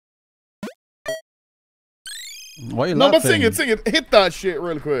Why are you No, laughing? but sing it. Hit that shit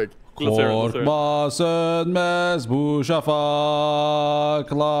real quick. Korkmasın mez bu şafaklarda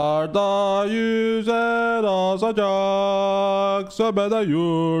yüzer azacak. Sömeden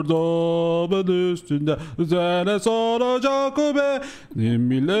yurdumun üstünde üzerine soracak o benim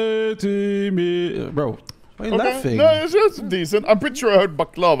milletimi. Bro, why are you laughing? No, it's just decent. I'm pretty sure I heard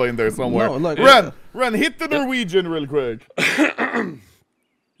baklava in there somewhere. No, like, Ren, hit the Norwegian real quick.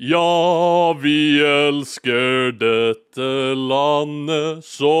 Ja, vi älskar dette landet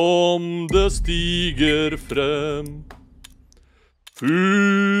som det stiger frem.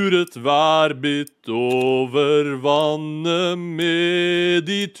 Furet værbitt over vannet med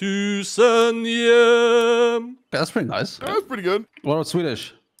de 1000 hjem. That's pretty nice. That's pretty good. What about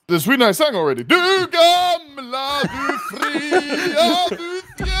Swedish? The Sweden I sang already. Du gamla, du fria, du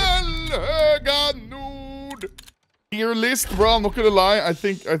fjällhöga nord. Your list, bro, I'm not gonna lie. I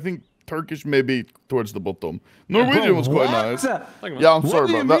think Turkish may be towards the bottom. Norwegian was quite nice. Yeah, I'm sorry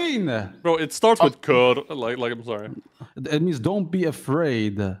about that. What do you mean? Bro, it starts with kör, like I'm sorry. It means don't be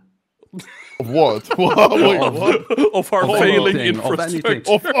afraid. Of what? What? Of our failing infrastructure.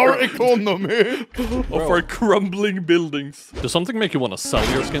 Of our economy. Of our crumbling buildings. Does something make you want to sell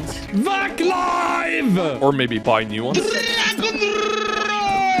your skins? Back live! Or maybe buy new ones?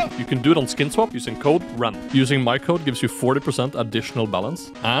 You can do it on SkinSwap using code REN. Using my code gives you 40% additional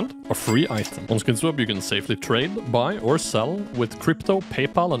balance and a free item. On SkinSwap you can safely trade, buy or sell with crypto,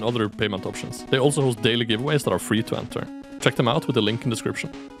 PayPal and other payment options. They also host daily giveaways that are free to enter. Check them out with the link in the description.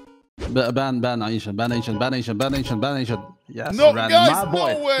 Ban Asian. Yes, No, Ren, guys, my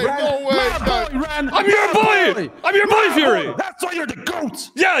boy. no way, Ren, no way. my boy, Ren. I'm your boy! I'm your boy, Fury! That's why you're the GOAT!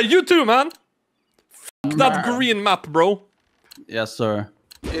 Yeah, you too, man! F that green map, bro. Yes, sir.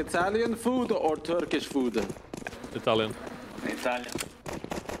 Italian food or Turkish food? Italian.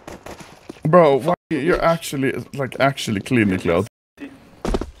 Bro, why you're actually clinically out.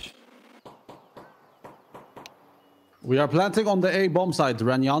 We are planting on the A bomb site,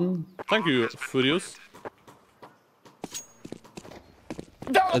 renyan. Thank you, Furious.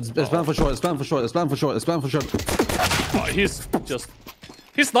 It's plan for short, it's plan for short, it's plan for short, it's plan for short. Oh, he's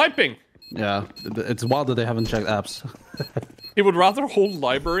sniping! Yeah, it's wild that they haven't checked apps. He would rather hold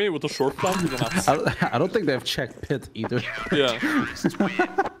library with a short plan than apps. I don't think they've checked pit either. Yeah.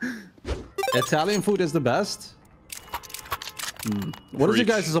 Italian food is the best. What is your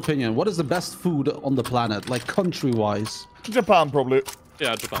guys' opinion? What is the best food on the planet, like country-wise? Japan, probably.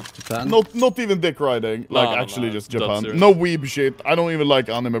 Yeah, Japan. Not even dick riding. Like, actually just Japan. No weeb shit. I don't even like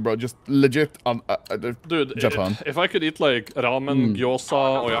anime, bro. Just legit Dude, Japan. If I could eat, like, ramen,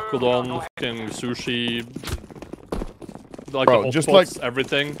 gyoza, oyakodon, fucking sushi... Like, bro, the hot just pots, like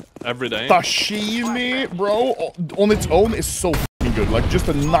everything, every day. Sashimi, bro, on its own is so fucking good. Like, just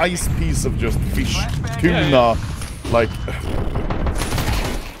a nice piece of just fish, tuna, like...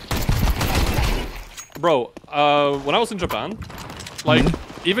 Bro, when I was in Japan, like,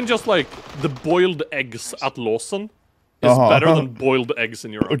 even just, like, the boiled eggs at Lawson is better than boiled eggs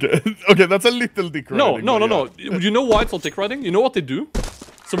in Europe. Okay, that's a little dick riding. No. You know why it's not dick riding? You know what they do?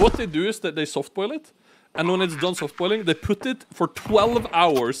 So what they do is that they soft boil it, and when it's done soft boiling, they put it for 12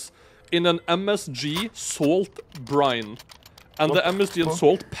 hours in an MSG salt brine. And the MSG and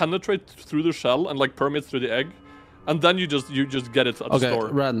salt penetrate through the shell and, like, permeate through the egg. And then you just get it at the store.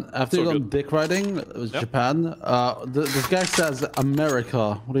 Okay, Ren, after you've done dick riding, Japan, this guy says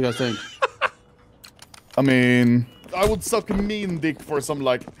America. What do you guys think? I mean, I would suck a mean dick for some,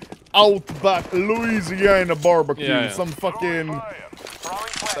 like, outback Louisiana barbecue. Some fucking...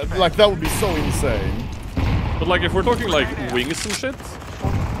 Like, that would be so insane. But, like, if we're talking, like, wings and shit,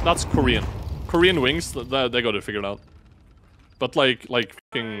 that's Korean. Korean wings, they got it figured out. But, like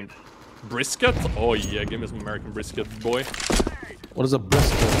fucking... brisket? Oh yeah, give me some American brisket, boy. What is a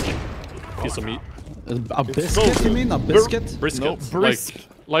brisket? Piece of meat. A biscuit, you mean? A biscuit? Brisket. No,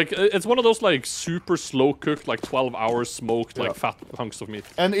 like, it's one of those, like, super slow cooked, like, 12 hours smoked, like, fat hunks of meat.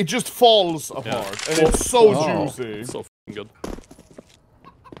 And it just falls apart. And it's so juicy. It's so fucking good.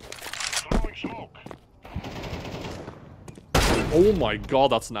 Oh my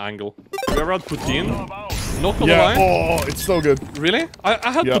god, that's an angle. Have you ever had poutine? Not gonna lie. Oh, it's so good. Really? I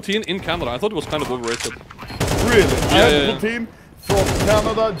had poutine in Canada. I thought it was kind of overrated. Really? I had poutine from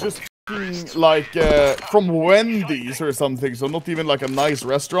Canada, just like from Wendy's or something. So not even like a nice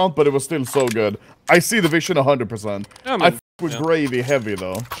restaurant, but it was still so good. I see the vision 100%. Yeah, I f with gravy heavy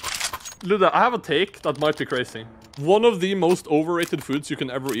though. Luda, I have a take that might be crazy. One of the most overrated foods you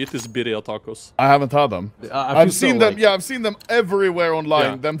can ever eat is birria tacos. I haven't had them. I've seen them. Yeah, I've seen them everywhere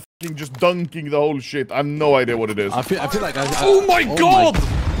online. Them fucking just dunking the whole shit. I have no idea what it is. I feel like oh my god!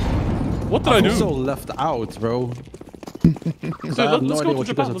 What did I do? So left out, bro. Dude, I have let's no go idea to what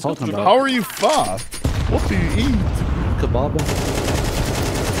you Japan. guys are Let's go to talking Japan. about. How are you fat? What do you eat? Kebab.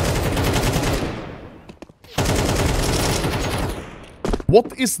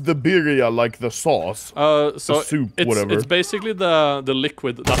 What is the birria, like the sauce? So the soup, whatever. It's basically the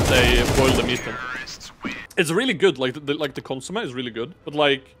liquid that they boil the meat in. It's really good, like the consomme is really good, but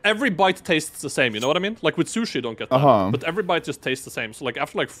like every bite tastes the same. You know what I mean? Like with sushi, you don't get that, but every bite just tastes the same. So like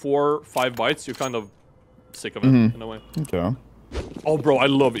after like 4 or 5 bites, you're kind of sick of it in a way. Okay. Oh, bro, I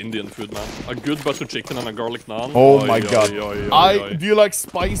love Indian food, man. A good butter chicken and a garlic naan. Oh my god. Do you like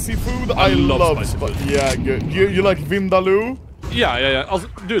spicy food? I love spicy food. Yeah, good. You like vindaloo? Yeah. Also,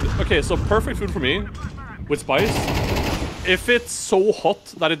 dude, okay, so perfect food for me with spice. If it's so hot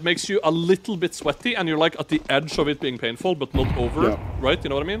that it makes you a little bit sweaty and you're like at the edge of it being painful, but not over, right? You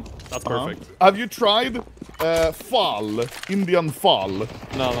know what I mean? That's perfect. Have you tried fal? Indian fal?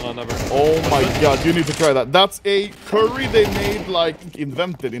 No, never. Oh my god, you need to try that. That's a curry they made, like,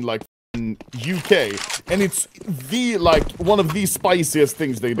 invented in, like, UK. And it's one of the spiciest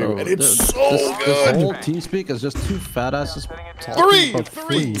things they do. And it's so good! This whole TeamSpeak is just 2 fat asses talking Three! about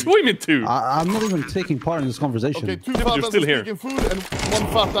food. What do you mean 2? I'm not even taking part in this conversation. Okay, 2 but fat you're asses still here. speaking food and 1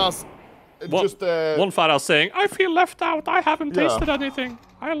 fat ass One fat ass saying, I feel left out, I haven't tasted anything.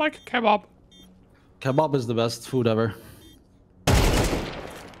 I like kebab. Kebab is the best food ever.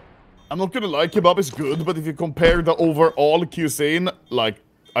 I'm not gonna lie, kebab is good, but if you compare the overall cuisine, like,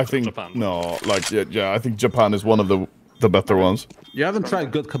 I think Japan. No, like I think Japan is one of the better ones. You haven't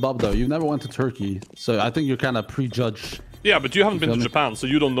tried good kebab though. You never went to Turkey, so I think you're kind of prejudged. Yeah, but you haven't been to Japan, so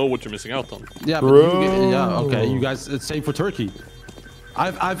you don't know what you're missing out on. Yeah, but okay. You guys, it's same for Turkey.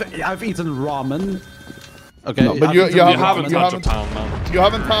 I've eaten ramen. Okay, no, but you haven't had Japan, man. You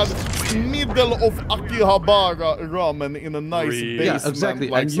haven't had middle of Akihabara ramen in a nice basement. Yeah, exactly.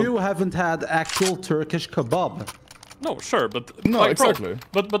 Like and you haven't had actual Turkish kebab. No, sure, but no, like, exactly.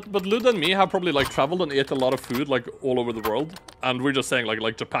 Bro, but Lud and me have probably like traveled and ate a lot of food like all over the world, and we're just saying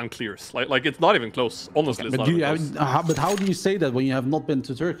like Japan clears. Like it's not even close. Honestly, it's But not even close. but how do you say that when you have not been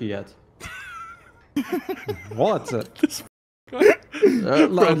to Turkey yet? What?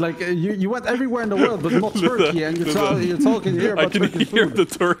 Like you went everywhere in the world, but not Turkey, and you're talking here about Turkish food. I can hear the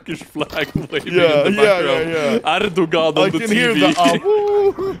Turkish flag waving in the background. Yeah. Erdogan on I the can TV. hear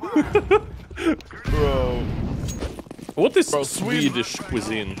the Bro. What is Swedish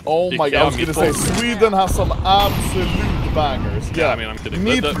cuisine? Oh my god, I was gonna say, Sweden has some absolute bangers. Yeah, I mean, I'm kidding.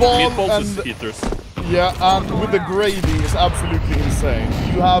 Meatballs is eaters. Yeah, and with the gravy is absolutely insane.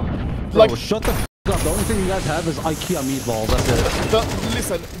 You have, like... Bro, shut the f*** up. The only thing you guys have is IKEA meatballs, that's it.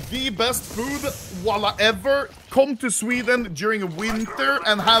 Listen, the best food, walla ever, come to Sweden during winter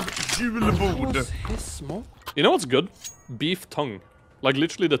and have julebord. You know what's good? Beef tongue. Like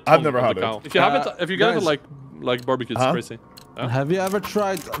literally the tongue I've never had of the cow. it. If you haven't, if you get it like barbecue, it's crazy. Have you ever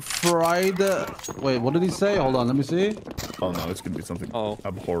tried fried... Wait, what did he say? Hold on, let me see. Oh no, it's gonna be something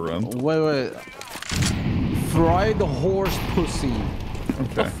abhorrent. Wait. Fried horse pussy.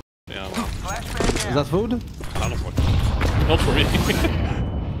 Okay. Yeah. Is that food? Not for me.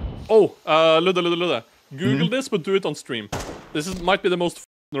 Oh, Ludde. Google this, but do it on stream. This might be the most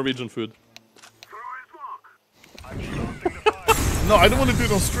Norwegian food. No, I don't want to do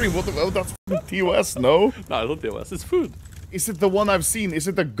it on stream. What the? Oh, that's TOS, no? No, it's not TOS. It's food. Is it the one I've seen? Is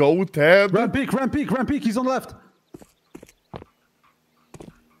it the goat head? Rampeak, he's on the left.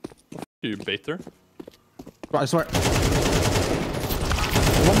 You baiter. I swear.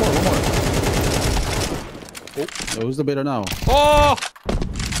 One more. Oh, who's the baiter now? Oh!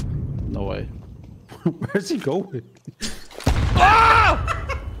 No way. Where's he going? Ah!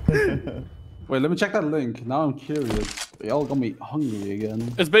 Wait, let me check that link. Now I'm curious. Y'all got me hungry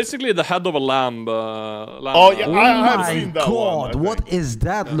again. It's basically the head of a lamb. Oh yeah, I have seen that one. What is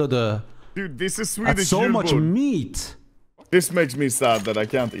that, Ludde? Dude, this is Swedish. That's so much meat. This makes me sad that I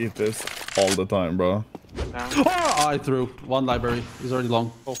can't eat this all the time, bro. Oh, I threw one library. He's already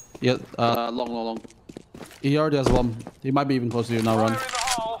long. Oh. Yeah, long. He already has one. He might be even close to you now, run.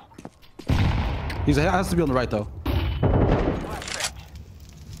 He has to be on the right, though.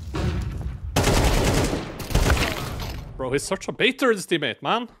 Bro, he's such a baiter, this teammate,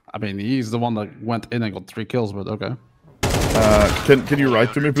 man. I mean, he's the one that went in and got 3 kills, but okay. Can you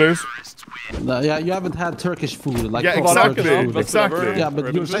write to me, please? Yeah, you haven't had Turkish food. Like, yeah, exactly. Yeah,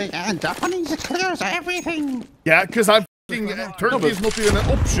 but you're saying, Japanese clears everything. Yeah, because I'm thinking Turkey is not even an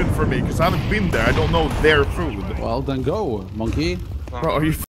option for me, because I haven't been there. I don't know their food. Well, then go, monkey. Bro, are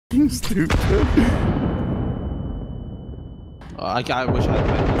you f***ing stupid? I wish I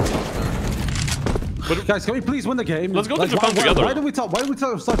had Guys, can we please win the game? Let's go to Japan together. Why do we start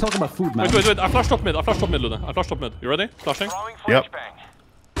talking about food, man? Wait. I flashed top mid, Luna. I flashed top mid. You ready? Flashing? Yep.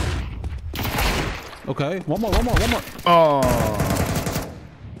 Okay, one more. Oh.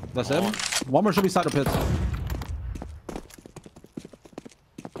 That's him. One more should be side of pit.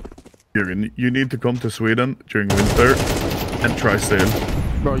 You need to come to Sweden during winter and try sail.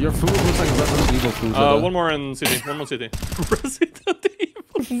 Bro, your food looks like Resident Evil food. One more in city. Resident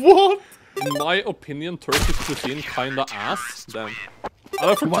Evil. What? In my opinion, Turkish cuisine kinda ass. Damn.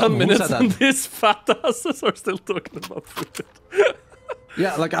 For 10 minutes and these fat asses are still talking about food.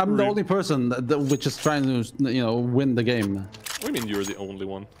 Yeah, like I'm the only person which is trying to, you know, win the game. What do you mean you're the only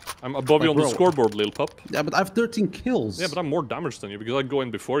one? I'm above you on the scoreboard, lil pup. Yeah, but I have 13 kills. Yeah, but I'm more damaged than you because I go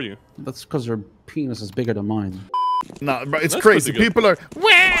in before you. That's because your penis is bigger than mine. Nah, bro, it's crazy. People are,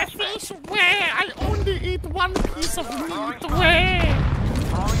 where fish, where? I only eat one piece of meat, where?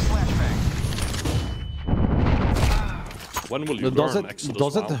 When will you does learn it Exodus?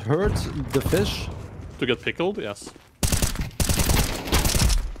 Does it hurt the fish? To get pickled? Yes.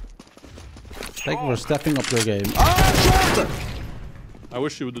 Thank you for stepping up your game. Ah, short! I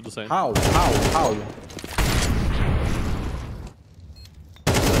wish you would do the same. How?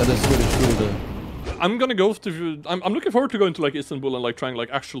 That is Swedish food. I'm gonna go to. I'm looking forward to going to like Istanbul and like trying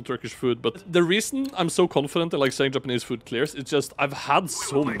like actual Turkish food. But the reason I'm so confident in like saying Japanese food clears, it's just I've had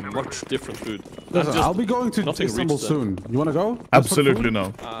so much different food. Listen, I'll be going to Istanbul soon. You wanna go? Absolutely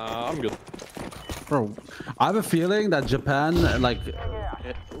no. I'm good. Bro, I have a feeling that Japan, like,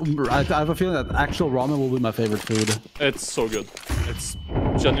 I have a feeling that actual ramen will be my favorite food. It's so good. It's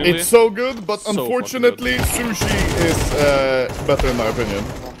genuinely. It's so good, but so unfortunately, sushi is better in my opinion.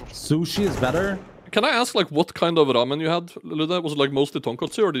 Sushi is better? Can I ask like what kind of ramen you had, Luda? Was it like mostly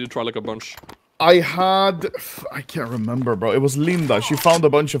tonkotsu or did you try like a bunch? I can't remember, bro. It was Linda. She found a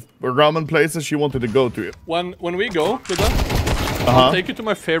bunch of ramen places she wanted to go to. When we go, Luda, I'll take you to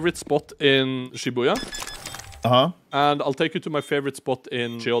my favorite spot in Shibuya. And I'll take you to my favorite spot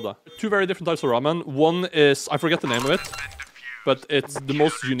in Chiyoda. Two very different types of ramen. One is, I forget the name of it, but it's the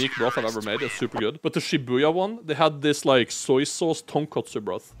most unique broth I've ever made. It's super good. But the Shibuya one, they had this like soy sauce tonkotsu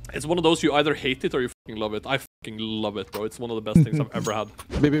broth. It's one of those you either hate it or you fucking love it. I fucking love it, bro. It's one of the best things I've ever had.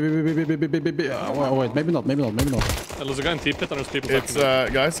 Wait, maybe not. And there's a guy in T-pit and there's people. It's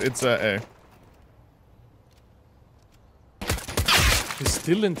guys, it's A. He's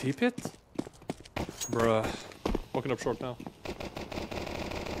still in T-pit? Bruh. Walking up short now.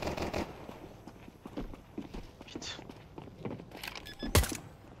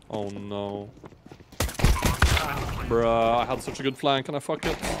 Oh no. Bruh, I had such a good flank, can I fuck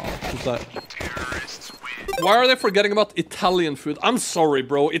it? Who's that? Why are they forgetting about Italian food? I'm sorry,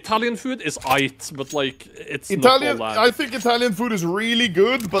 bro. Italian food is aight, but like, it's Italian, not all that. I think Italian food is really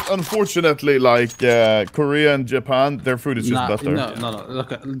good, but unfortunately, like Korea and Japan, their food is just better. No.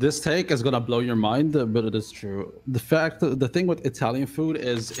 Look, this take is gonna blow your mind, but it is true. The thing with Italian food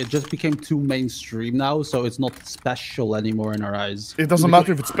is it just became too mainstream now, so it's not special anymore in our eyes. It doesn't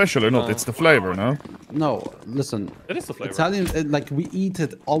matter if it's special or not. It's the flavor, no? No, listen. It is the flavor. Italian, like we eat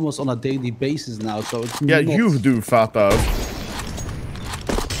it almost on a daily basis now, so it's yeah. You do, fat ass.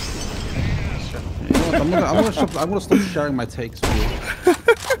 You know what, I'm gonna stop sharing my takes with you.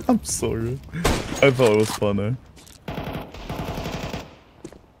 I'm sorry. I thought it was funny.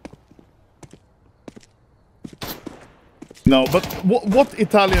 No, but what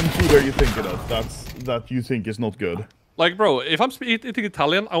Italian food are you thinking of that you think is not good? Like, bro, if I'm eating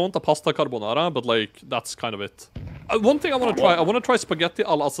Italian, I want a pasta carbonara, but like, that's kind of it. One thing I want to try, I want to try spaghetti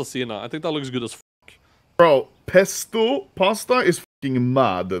all'assassina. I think that looks good as fuck. Bro, pesto pasta is fucking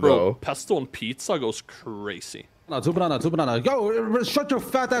mad, though. Bro, pesto on pizza goes crazy. No, two banana. Go, shut your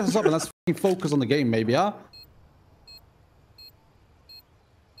fat asses up and let's fucking focus on the game, maybe, huh?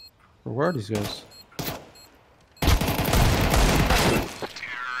 Where are these guys?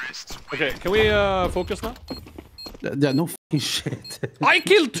 Okay, can we focus now? Yeah, no fucking shit. I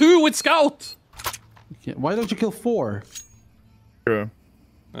killed 2 with scout! Why don't you kill 4? Sure.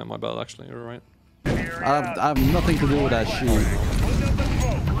 Yeah, my bad, actually, you're right. I have nothing to do with that shit.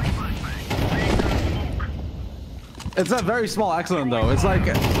 It's a very small accident though. It's like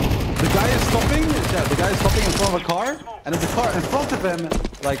the guy is stopping. Yeah, the guy is stopping in front of a car, and then the car in front of him,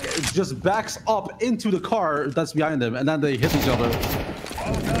 like, it just backs up into the car that's behind him, and then they hit each other.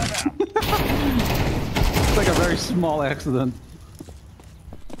 It's like a very small accident.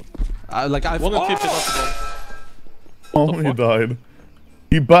 Like I've. Oh, he died.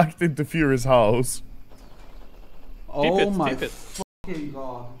 He backed into Fury's house. Oh my fucking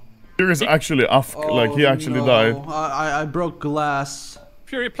god. Fury's actually like he actually died. I broke glass.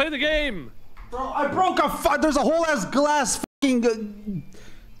 Fury, play the game! Bro, I broke there's a whole ass glass fucking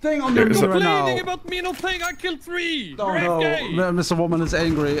thing on the me right now. Complaining about me not playing, I killed 3! Oh You're no, AFK. Mr. Woman is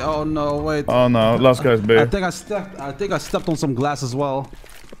angry. Oh no, wait. Oh no, last guy's B. I think I stepped on some glass as well.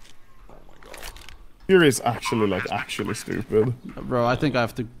 Fury is actually stupid. Bro, I think I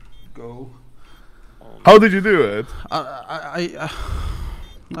have to go. How did you do it? I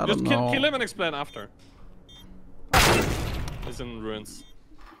don't Just know. kill him and explain after. He's in ruins.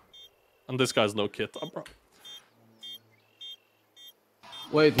 And this guy's no kit.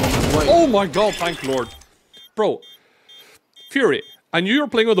 Wait. Oh my god, thank lord. Bro, Fury, I knew you were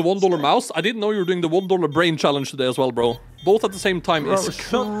playing with the $1 mouse. I didn't know you were doing the $1 brain challenge today as well, bro. Both at the same time is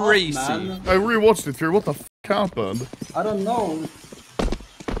crazy. Up, I rewatched it, Fury. What the f happened? I don't know.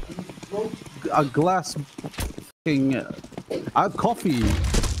 Broke a glass fucking... I have coffee.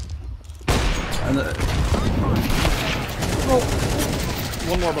 And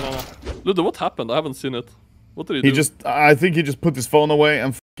One more banana. Ludo, what happened? I haven't seen it. What did he do? I think he just put his phone away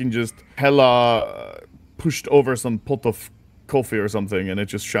and fucking just hella pushed over some pot of coffee or something, and it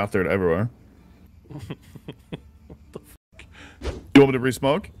just shattered everywhere. What the fuck? You want me to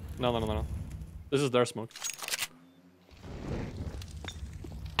re-smoke? No. This is their smoke.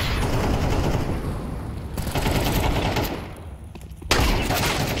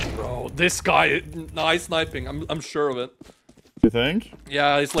 Bro, this guy, nice sniping. I'm sure of it. You think?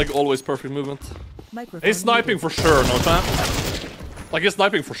 Yeah, it's like always perfect movement. Microphone He's sniping for sure, no chance. Like he's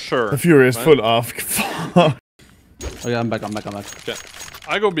sniping for sure. The Fury is right? full off. Fuck. okay, I'm back. Okay.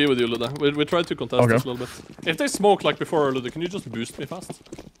 I go B with you, Luda. We try to contest this a little bit. If they smoke like before, Luda, can you just boost me fast?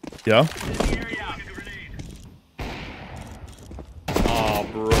 Yeah. Ah,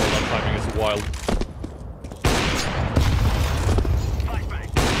 bro, that timing is wild.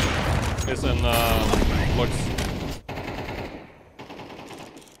 He's in, looks.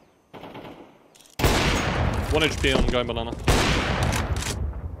 One HP on guy banana.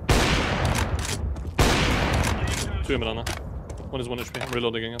 2 banana. One is 1 HP. I'm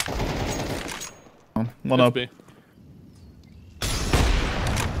reloading again. One up. HP.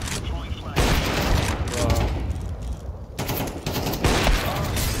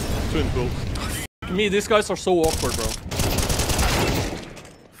 Two in pool. Me, these guys are so awkward, bro.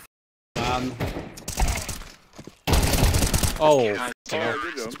 Oh.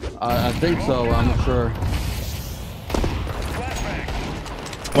 I think so. I'm not sure.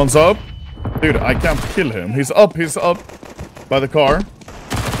 One's up. Dude, I can't kill him. He's up by the car.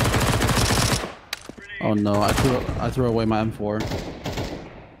 Oh no, I threw away my M4.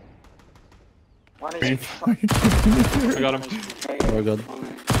 I got him. Very good.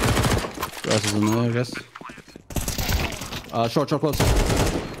 Rest is in there, I guess. Short, close.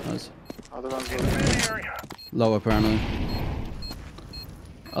 Nice. Low apparently.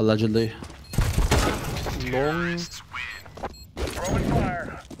 Allegedly. Long.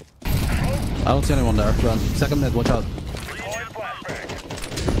 I don't see anyone there. Run. Second mid, watch out.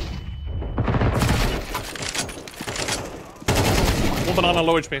 One banana,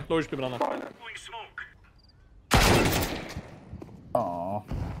 low HP. Low HP banana. Aww.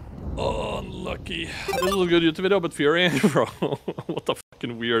 Oh, unlucky. This is a good YouTube video, but Fury, bro. What a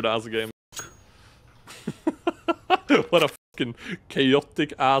fucking weird ass game. What a fucking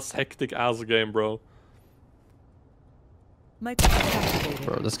chaotic ass, hectic ass game, bro.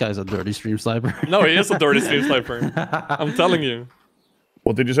 Bro, this guy's a dirty stream sniper. No, he is a dirty stream sniper. I'm telling you.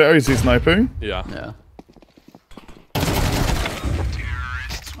 What did you say? Oh, is he sniping? Yeah. Yeah.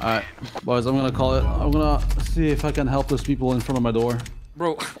 Alright, boys, I'm gonna call it. I'm gonna see if I can help those people in front of my door.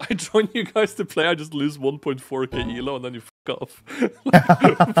 Bro, I join you guys to play, I just lose 1.4k elo and then you fuck off.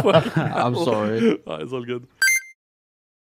 I'm sorry. It's all good.